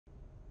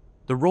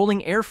The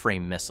Rolling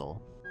Airframe Missile,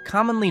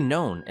 commonly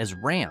known as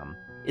RAM,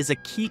 is a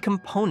key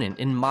component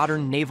in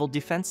modern naval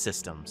defense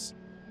systems.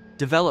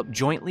 Developed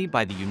jointly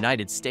by the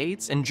United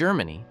States and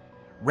Germany,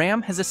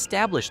 RAM has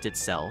established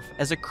itself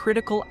as a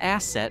critical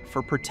asset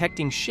for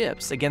protecting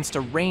ships against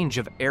a range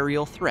of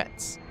aerial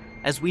threats.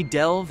 As we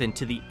delve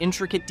into the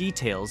intricate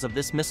details of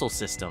this missile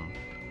system,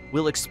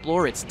 we'll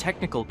explore its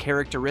technical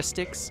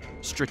characteristics,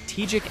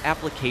 strategic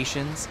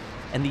applications,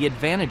 and the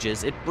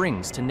advantages it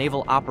brings to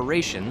naval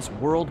operations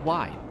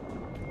worldwide.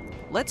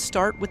 Let's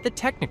start with the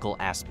technical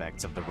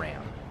aspects of the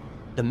RAM.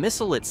 The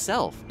missile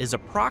itself is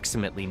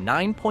approximately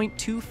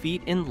 9.2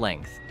 feet in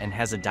length and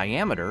has a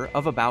diameter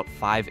of about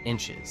 5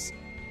 inches.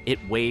 It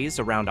weighs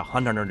around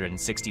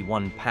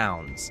 161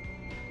 pounds.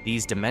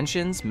 These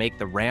dimensions make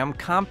the RAM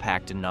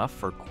compact enough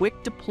for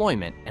quick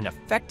deployment and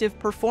effective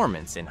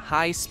performance in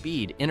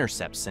high-speed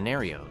intercept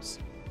scenarios.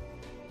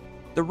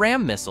 The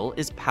RAM missile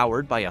is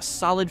powered by a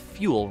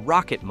solid-fuel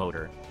rocket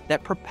motor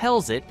that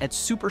propels it at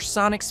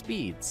supersonic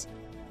speeds.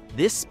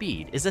 This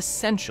speed is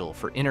essential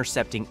for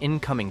intercepting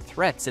incoming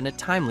threats in a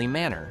timely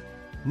manner,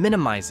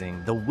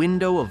 minimizing the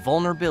window of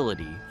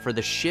vulnerability for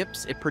the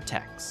ships it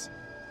protects.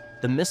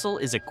 The missile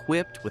is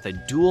equipped with a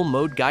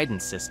dual-mode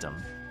guidance system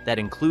that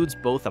includes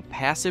both a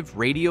passive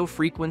radio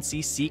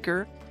frequency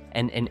seeker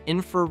and an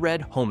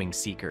infrared homing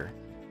seeker.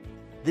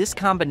 This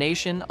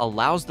combination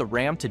allows the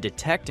RAM to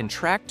detect and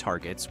track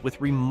targets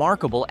with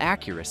remarkable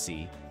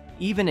accuracy,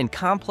 even in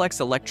complex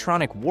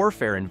electronic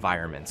warfare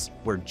environments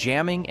where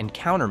jamming and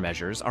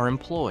countermeasures are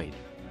employed.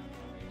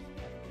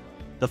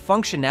 The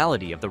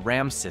functionality of the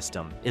RAM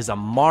system is a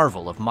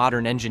marvel of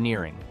modern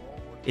engineering.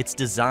 It's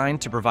designed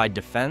to provide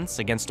defense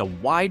against a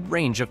wide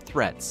range of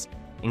threats,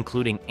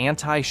 including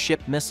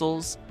anti-ship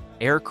missiles,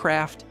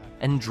 aircraft,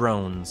 and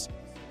drones.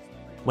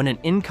 When an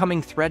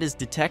incoming threat is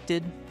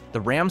detected,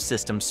 the RAM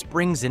system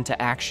springs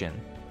into action.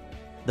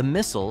 The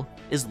missile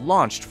is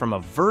launched from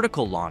a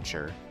vertical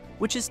launcher,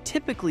 which is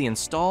typically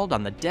installed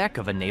on the deck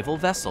of a naval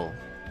vessel.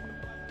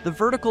 The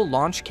vertical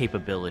launch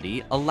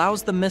capability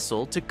allows the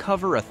missile to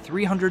cover a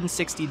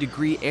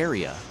 360-degree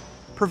area,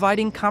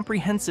 providing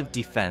comprehensive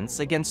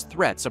defense against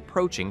threats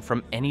approaching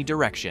from any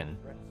direction.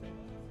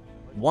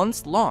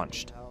 Once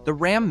launched, the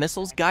RAM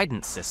missile's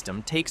guidance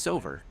system takes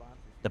over.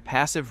 The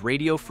passive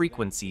radio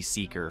frequency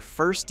seeker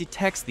first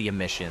detects the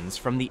emissions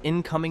from the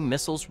incoming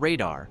missile's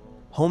radar,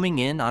 homing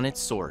in on its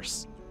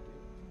source.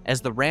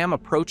 As the RAM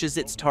approaches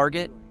its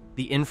target,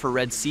 the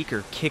infrared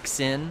seeker kicks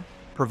in,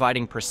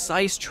 providing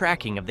precise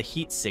tracking of the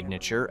heat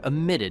signature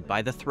emitted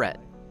by the threat.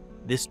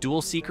 This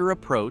dual-seeker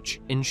approach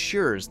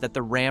ensures that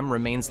the RAM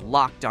remains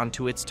locked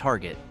onto its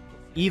target,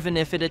 even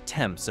if it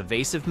attempts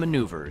evasive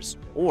maneuvers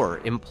or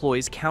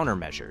employs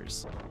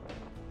countermeasures.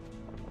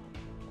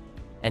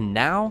 And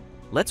now,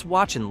 let's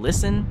watch and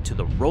listen to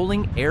the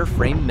Rolling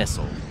Airframe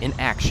Missile in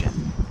action.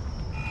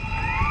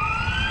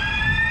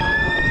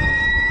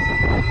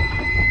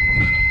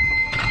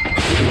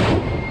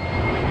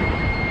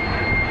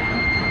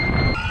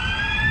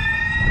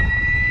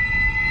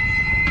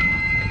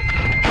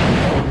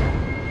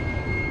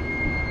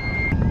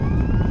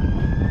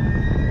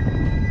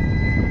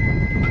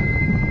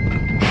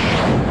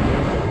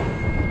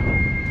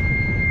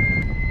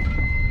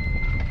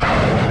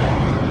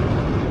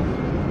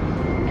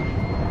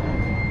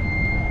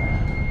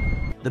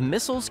 The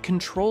missile's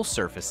control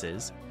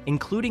surfaces,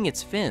 including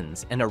its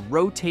fins and a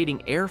rotating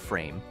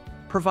airframe,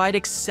 provide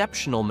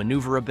exceptional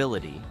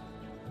maneuverability.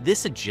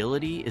 This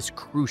agility is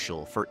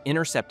crucial for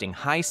intercepting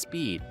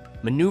high-speed,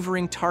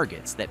 maneuvering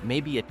targets that may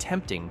be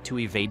attempting to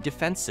evade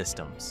defense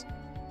systems.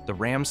 The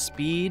RAM's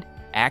speed,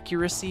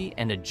 accuracy,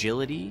 and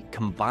agility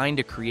combine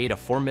to create a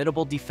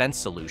formidable defense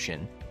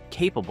solution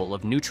capable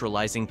of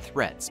neutralizing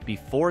threats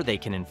before they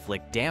can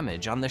inflict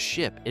damage on the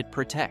ship it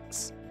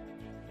protects.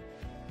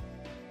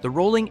 The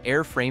Rolling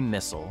Airframe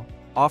Missile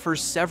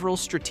offers several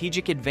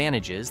strategic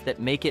advantages that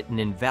make it an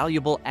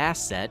invaluable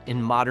asset in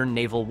modern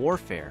naval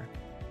warfare.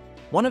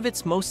 One of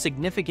its most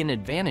significant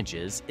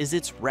advantages is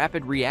its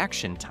rapid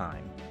reaction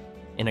time.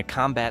 In a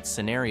combat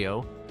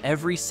scenario,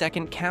 every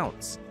second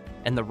counts,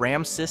 and the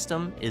RAM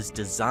system is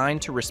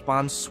designed to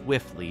respond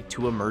swiftly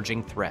to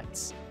emerging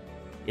threats.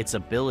 Its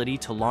ability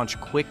to launch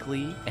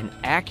quickly and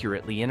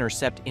accurately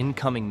intercept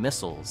incoming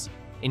missiles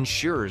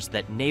ensures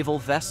that naval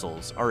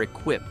vessels are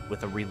equipped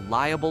with a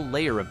reliable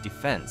layer of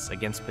defense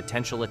against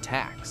potential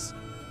attacks.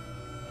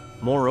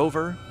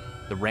 Moreover,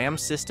 the RAM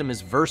system is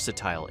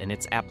versatile in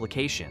its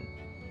application.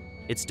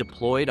 It's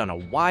deployed on a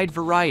wide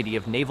variety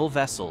of naval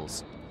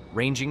vessels,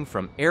 ranging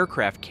from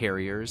aircraft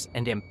carriers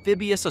and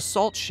amphibious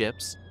assault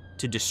ships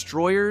to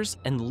destroyers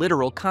and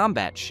littoral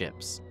combat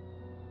ships.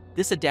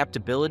 This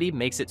adaptability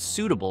makes it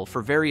suitable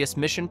for various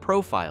mission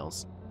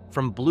profiles,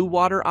 from blue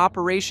water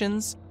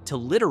operations to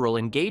littoral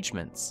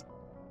engagements.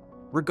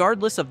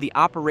 Regardless of the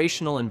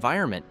operational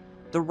environment,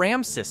 the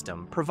RAM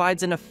system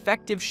provides an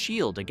effective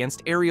shield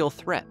against aerial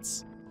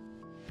threats.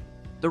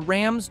 The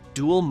RAM's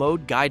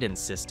dual-mode guidance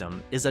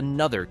system is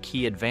another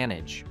key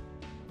advantage.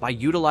 By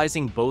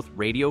utilizing both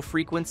radio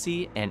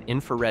frequency and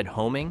infrared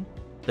homing,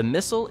 the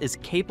missile is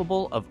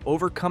capable of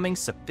overcoming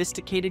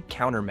sophisticated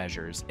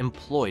countermeasures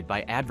employed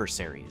by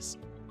adversaries.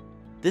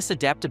 This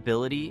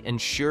adaptability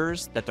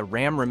ensures that the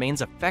RAM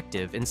remains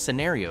effective in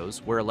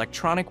scenarios where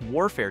electronic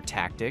warfare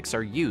tactics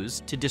are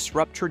used to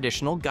disrupt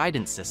traditional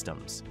guidance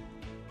systems.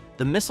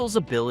 The missile's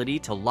ability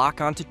to lock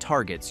onto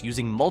targets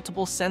using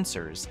multiple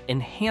sensors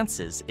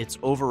enhances its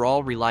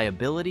overall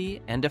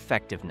reliability and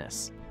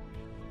effectiveness.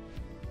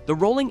 The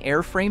Rolling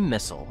Airframe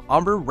Missile,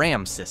 or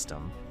RAM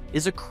system,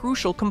 is a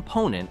crucial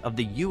component of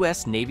the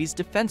U.S. Navy's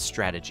defense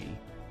strategy,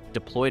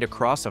 deployed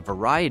across a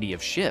variety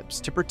of ships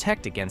to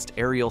protect against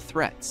aerial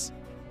threats.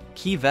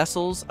 Key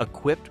vessels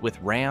equipped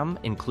with RAM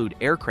include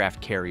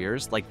aircraft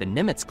carriers like the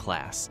Nimitz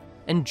class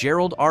and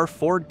Gerald R.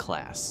 Ford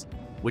class,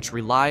 which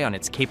rely on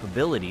its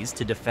capabilities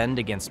to defend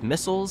against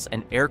missiles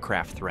and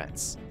aircraft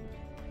threats.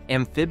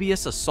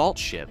 Amphibious assault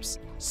ships,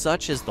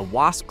 such as the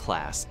Wasp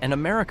class and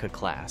America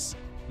class,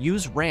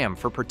 use RAM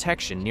for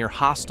protection near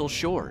hostile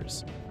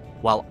shores,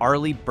 while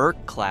Arleigh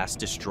Burke class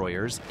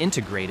destroyers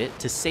integrate it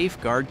to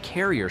safeguard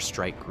carrier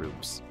strike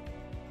groups.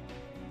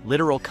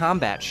 Littoral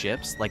combat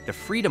ships like the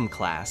Freedom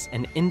class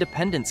and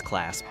Independence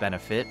class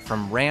benefit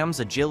from RAM's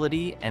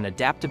agility and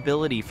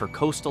adaptability for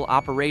coastal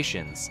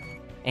operations,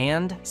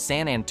 and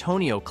San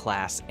Antonio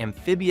class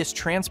amphibious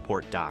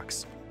transport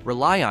docks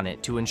rely on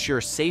it to ensure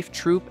safe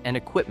troop and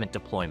equipment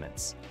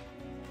deployments.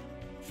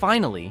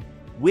 Finally,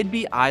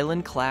 Whidbey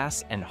Island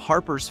class and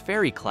Harper's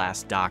Ferry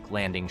class dock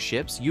landing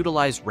ships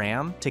utilize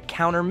RAM to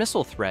counter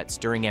missile threats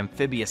during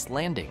amphibious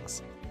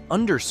landings,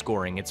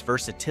 underscoring its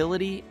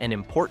versatility and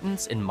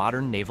importance in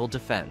modern naval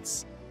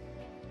defense.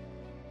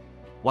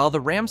 While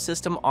the RAM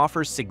system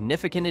offers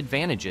significant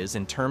advantages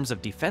in terms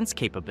of defense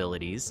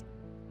capabilities,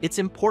 it's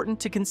important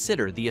to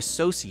consider the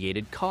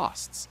associated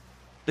costs.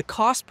 The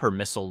cost per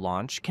missile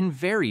launch can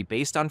vary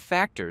based on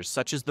factors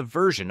such as the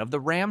version of the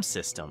RAM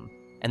system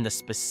and the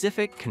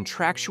specific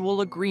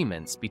contractual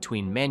agreements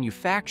between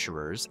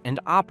manufacturers and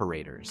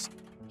operators.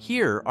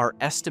 Here are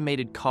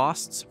estimated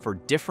costs for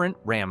different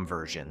RAM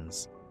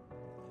versions.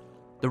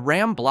 The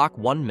RAM Block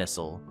 1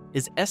 missile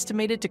is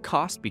estimated to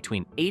cost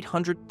between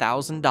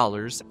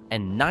 $800,000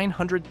 and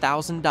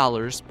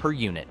 $900,000 per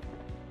unit.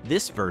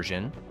 This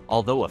version,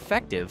 although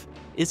effective,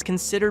 is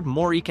considered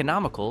more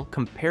economical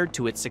compared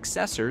to its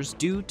successors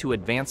due to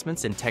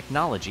advancements in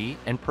technology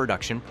and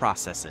production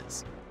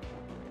processes.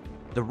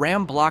 The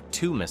RAM Block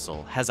 2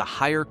 missile has a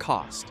higher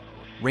cost,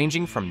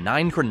 ranging from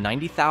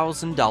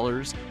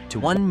 $990,000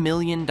 to $1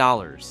 million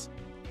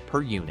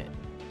per unit.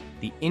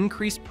 The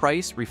increased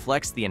price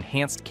reflects the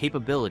enhanced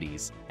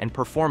capabilities and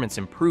performance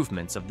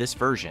improvements of this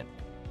version,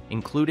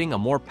 including a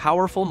more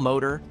powerful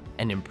motor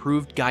and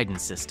improved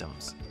guidance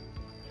systems.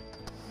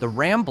 The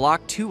RAM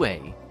Block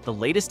 2A, the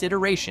latest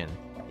iteration,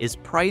 is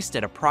priced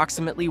at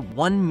approximately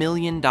 $1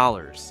 million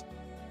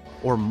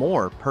or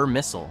more per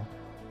missile.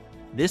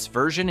 This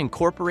version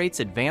incorporates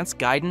advanced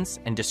guidance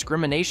and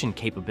discrimination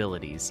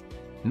capabilities,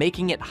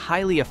 making it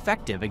highly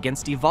effective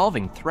against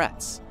evolving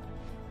threats.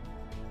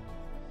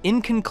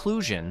 In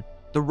conclusion,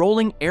 the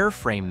Rolling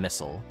Airframe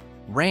Missile,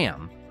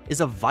 RAM,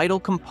 is a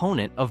vital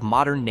component of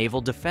modern naval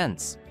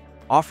defense,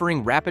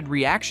 offering rapid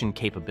reaction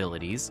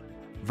capabilities,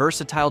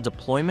 versatile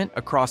deployment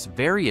across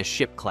various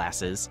ship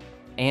classes,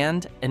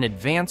 and an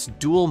advanced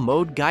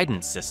dual-mode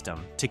guidance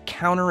system to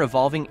counter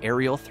evolving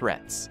aerial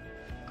threats.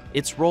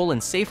 Its role in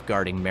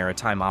safeguarding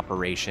maritime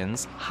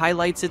operations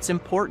highlights its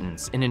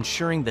importance in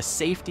ensuring the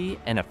safety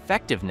and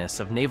effectiveness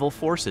of naval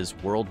forces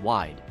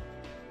worldwide.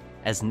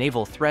 As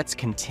naval threats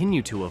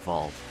continue to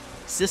evolve,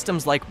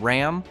 systems like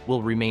RAM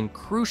will remain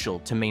crucial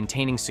to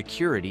maintaining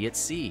security at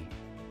sea.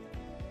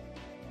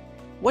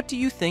 What do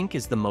you think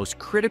is the most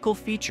critical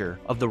feature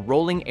of the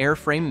Rolling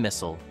Airframe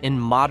Missile in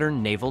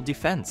modern naval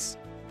defense?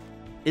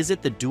 Is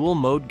it the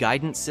dual-mode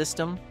guidance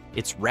system,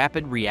 its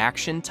rapid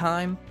reaction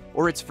time,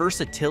 or its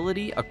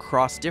versatility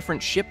across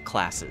different ship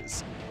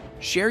classes?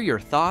 Share your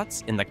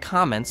thoughts in the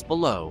comments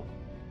below.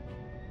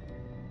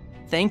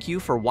 Thank you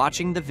for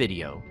watching the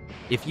video.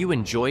 If you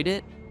enjoyed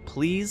it,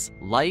 please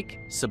like,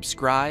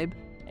 subscribe,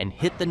 and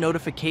hit the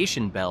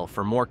notification bell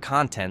for more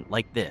content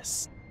like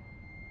this.